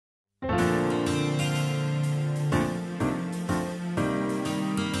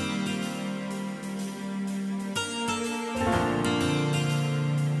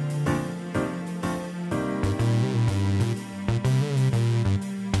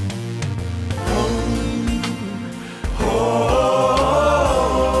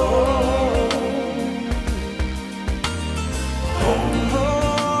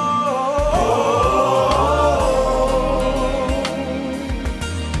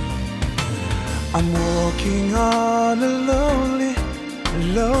I'm walking on a lonely,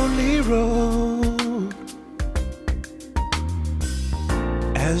 lonely road.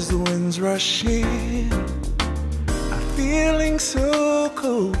 As the winds rush in, I'm feeling so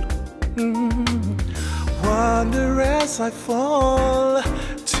cold. Wonder as I fall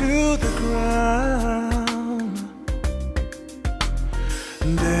to the ground.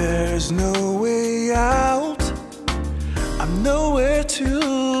 There's no way out, I'm nowhere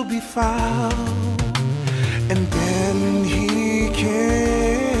to be found. And then he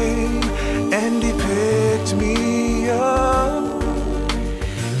came and he picked me up.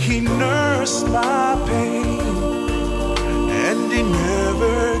 He nursed my pain and he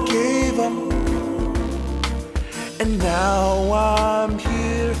never gave up. And now I'm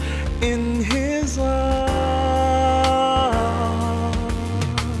here in his arms.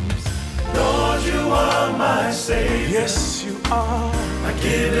 Lord, you are my Savior. Yes, you are. I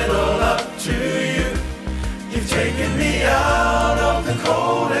give it all up to you. You've taken me out of the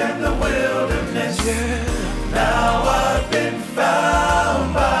cold and the wilderness. Yeah. Now I've been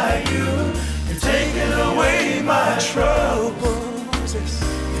found by you. You've taken away my troubles.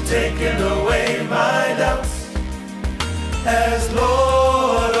 You've taken away my doubts. As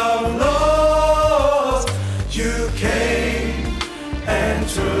Lord of Lords, you came and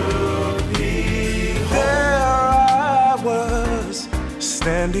took me home. There I was,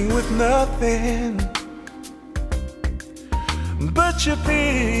 standing with nothing, but you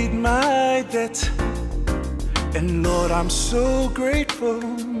paid my debt. And Lord, I'm so grateful.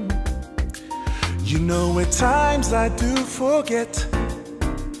 You know at times I do forget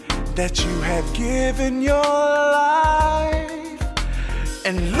that you have given your life.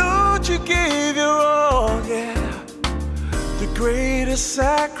 And Lord, you gave your all, yeah, the greatest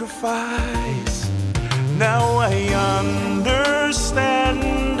sacrifice. Now I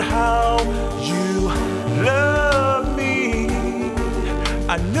understand how you love me.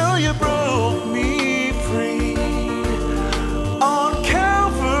 I know you broke me free on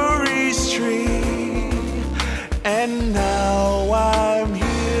Calvary's tree. And now I'm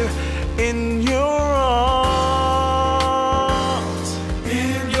here in your arms.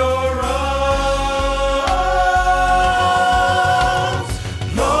 In your arms,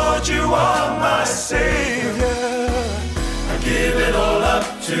 Lord, you are my Savior. I give it all up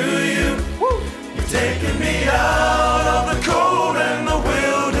to you. You've taken me out of the cold and the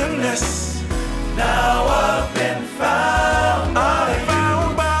wilderness. Now I've been found by you.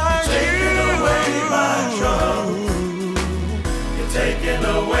 Taken away my troubles. You've taken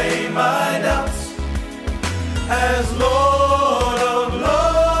away my doubts. As Lord of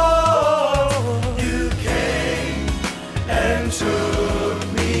Lords, you came and took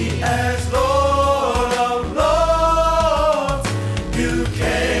me. As Lord of Lords, you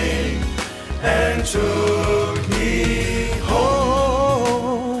came and took me.